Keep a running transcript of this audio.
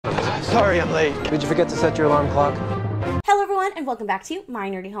Sorry I'm late. Did you forget to set your alarm clock? Hello everyone and welcome back to My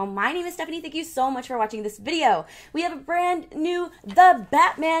Nerdy Home. My name is Steph Anie. Thank you so much for watching this video. We have a brand new The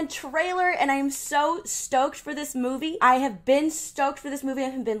Batman trailer and I am so stoked for this movie. I have been stoked for this movie. I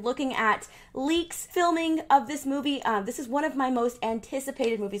have been looking at leaks, filming of this movie. This is one of my most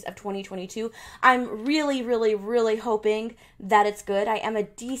anticipated movies of 2022. I'm really hoping that it's good. I am a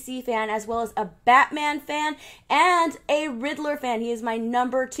DC fan as well as a Batman fan and a Riddler fan. He is my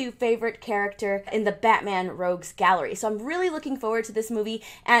 #2 favorite character in the Batman Rogues Gallery. So I'm really looking forward to this movie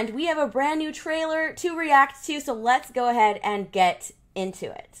and we have a brand new trailer to react to. So let's go ahead and get into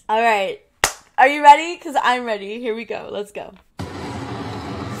it. All right. Are you ready? Because I'm ready. Here we go. Let's go.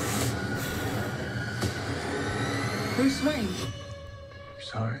 Bruce Wayne.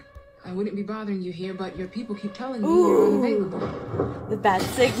 Sorry. I wouldn't be bothering you here, but your people keep telling me you're unavailable. The bat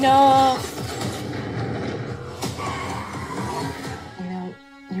signal. You know,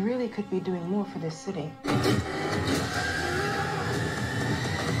 you really could be doing more for this city.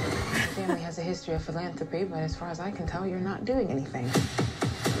 Family has a history of philanthropy, but as far as I can tell, you're not doing anything.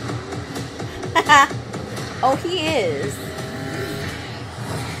 Oh, he is.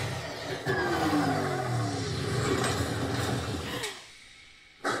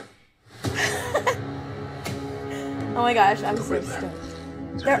 Oh my gosh, I'm so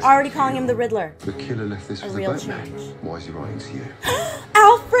stoked. They're already calling him the Riddler. The killer left this with the Batman. Why is he writing to you?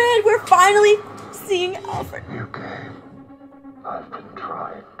 Alfred! We're finally seeing Alfred. You came. I've been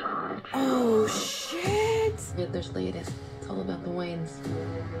trying to reach you. Oh shit! Riddler's latest. It's all about the Waynes.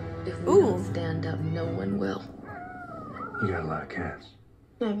 If we Ooh. don't stand up, no one will. You got a lot of cats.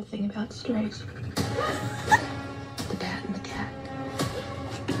 I have a thing about strays. The bat and the cat.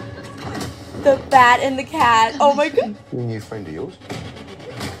 The bat and the cat. Oh my god. You a friend of yours?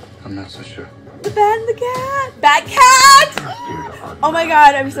 I'm not so sure. The bat and the cat. Bat cat! Oh my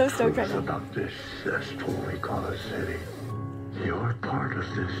god, I'm so stoked right now. About this cesspool we call a city. You're part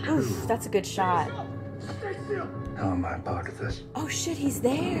of this too. Oof, that's a good shot. How am I part of this? Oh shit, he's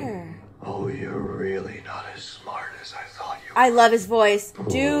there. Oh, you're really not as smart as I thought you were. I love his voice.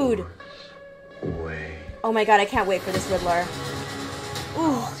 Dude. Way. Oh my god, I can't wait for this Riddler.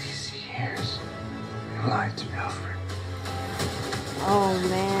 Ooh. These years. You lied to me, Alfred. Oh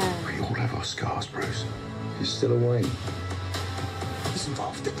man. We all have our scars, Bruce. He's still away. He's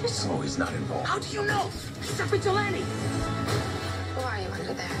involved in this. Oh, he's not involved. How do you know? He's a vigilante. Who are you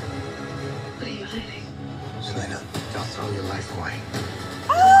under there? What are you hiding? Selena, don't throw your life away.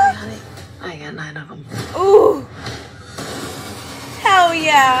 Don't worry, honey. I got 9 of them. Ooh. Hell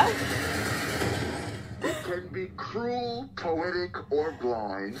yeah. It can be cruel, poetic, or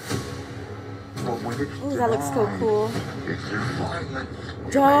blind. But when it's Ooh, that looks so cool. It's violence.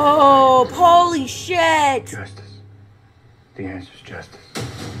 Dope. Holy shit. Justice. The answer's justice.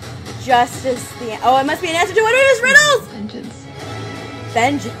 Justice. Oh, it must be an answer to one of his riddles. Vengeance.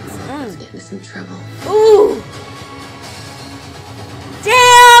 Vengeance. Let's get into some trouble. Ooh.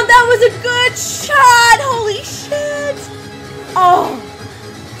 Damn, that was a good shot. Holy shit. Oh.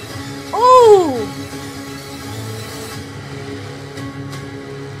 Ooh.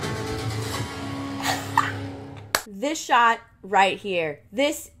 This shot right here.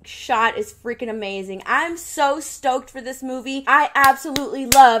 This shot is freaking amazing. I'm so stoked for this movie. I absolutely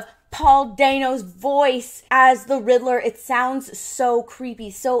love Paul Dano's voice as the Riddler. It sounds so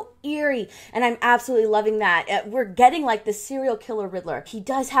creepy, so eerie, and I'm absolutely loving that. We're getting like the serial killer Riddler. He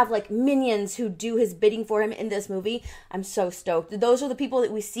does have like minions who do his bidding for him in this movie. I'm so stoked. Those are the people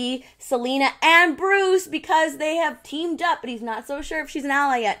that we see, Selena and Bruce, because they have teamed up, but he's not so sure if she's an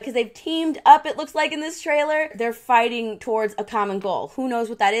ally yet, because they've teamed up, it looks like in this trailer. They're fighting towards a common goal. Who knows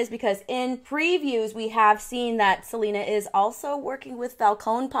what that is, because in previews we have seen that Selena is also working with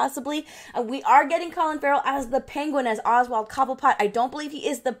Falcone, possibly. We are getting Colin Farrell as the Penguin, as Oswald Cobblepot. I don't believe he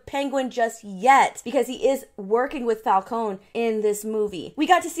is the Penguin just yet, because he is working with Falcone in this movie. We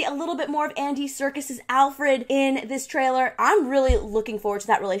got to see a little bit more of Andy Serkis's Alfred in this trailer. I'm really looking forward to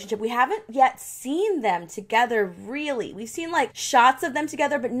that relationship. We haven't yet seen them together, really. We've seen like shots of them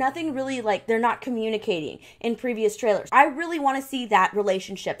together, but nothing really, like, they're not communicating in previous trailers. I really want to see that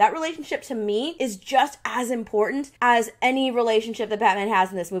relationship. That relationship to me is just as important as any relationship that Batman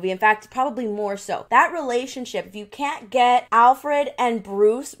has in this movie. In fact, probably more so. That relationship, if you can't get Alfred and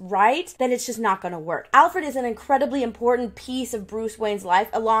Bruce right, then it's just not going to work. Alfred is an incredibly important piece of Bruce Wayne's life,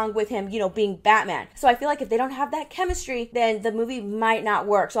 along with him, you know, being Batman. So I feel like if they don't have that chemistry, then the movie might not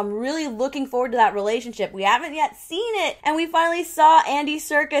work. So I'm really looking forward to that relationship. We haven't yet seen it, and we finally saw Andy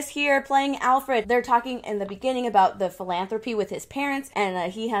Serkis here playing Alfred. They're talking in the beginning about the philanthropy with his parents,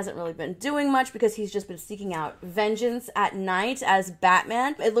 and he hasn't really been doing much because he's just been seeking out vengeance at night as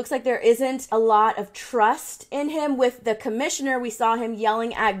Batman. It looks looks like there isn't a lot of trust in him. With the commissioner, we saw him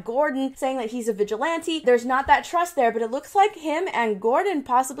yelling at Gordon, saying that he's a vigilante. There's not that trust there, but it looks like him and Gordon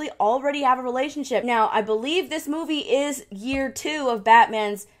possibly already have a relationship. Now, I believe this movie is year 2 of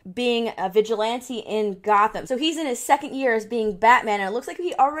Batman's being a vigilante in Gotham. So he's in his 2nd year as being Batman, and it looks like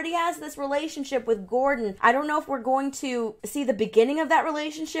he already has this relationship with Gordon. I don't know if we're going to see the beginning of that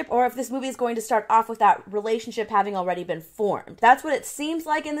relationship or if this movie is going to start off with that relationship having already been formed. That's what it seems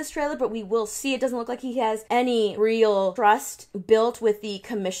like in this trailer, but we will see. It doesn't look like he has any real trust built with the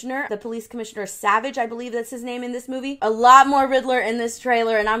commissioner, the police commissioner Savage, I believe that's his name in this movie. A lot more Riddler in this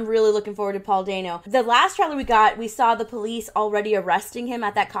trailer, and I'm really looking forward to Paul Dano. The last trailer we got, we saw the police already arresting him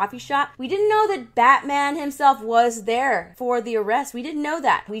at that coffee shop. We didn't know that Batman himself was there for the arrest. We didn't know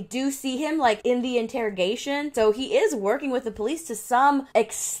that. We do see him like in the interrogation, so he is working with the police to some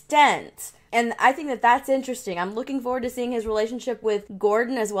extent. And I think that that's interesting. I'm looking forward to seeing his relationship with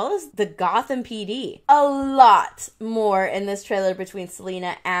Gordon as well as the Gotham PD. A lot more in this trailer between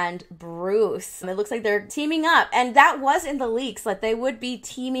Selina and Bruce. It looks like they're teaming up. And that was in the leaks, like they would be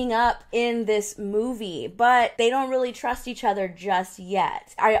teaming up in this movie. But they don't really trust each other just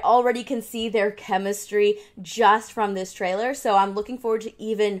yet. I already can see their chemistry just from this trailer. So I'm looking forward to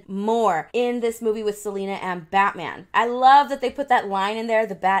even more in this movie with Selina and Batman. I love that they put that line in there,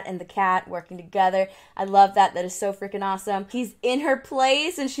 the bat and the cat working together. I love that. That is so freaking awesome. He's in her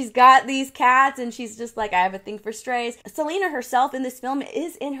place and she's got these cats and she's just like, I have a thing for strays. Selina herself in this film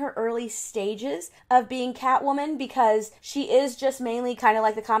is in her early stages of being Catwoman because she is just mainly kind of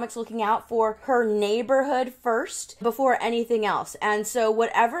like the comics, looking out for her neighborhood first before anything else. And so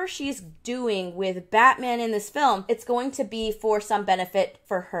whatever she's doing with Batman in this film, it's going to be for some benefit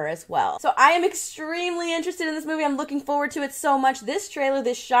for her as well. So I am extremely interested in this movie. I'm looking forward to it so much. This trailer,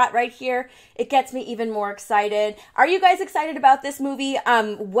 this shot right here, it gets me even more excited. Are you guys excited about this movie?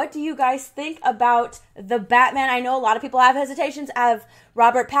 What do you guys think about the Batman? I know a lot of people have hesitations of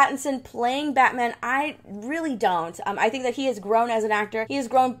Robert Pattinson playing Batman. I really don't. I think that he has grown as an actor. He has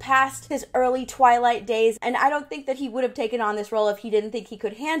grown past his early Twilight days, and I don't think that he would have taken on this role if he didn't think he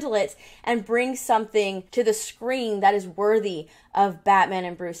could handle it and bring something to the screen that is worthy of Batman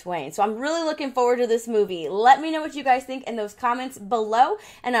and Bruce Wayne. So I'm really looking forward to this movie. Let me know what you guys think in those comments below,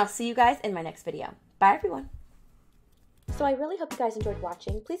 and I'll see you guys in my next video. Bye, everyone. So I really hope you guys enjoyed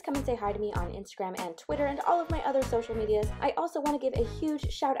watching. Please come and say hi to me on Instagram and Twitter and all of my other social medias. I also want to give a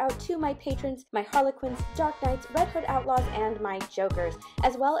huge shout out to my patrons, my Harlequins, Dark Knights, Red Hood Outlaws, and my Jokers,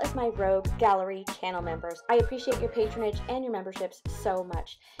 as well as my Rogue Gallery channel members. I appreciate your patronage and your memberships so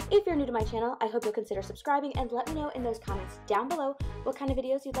much. If you're new to my channel, I hope you'll consider subscribing and let me know in those comments down below what kind of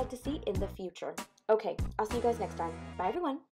videos you'd like to see in the future. Okay, I'll see you guys next time. Bye everyone.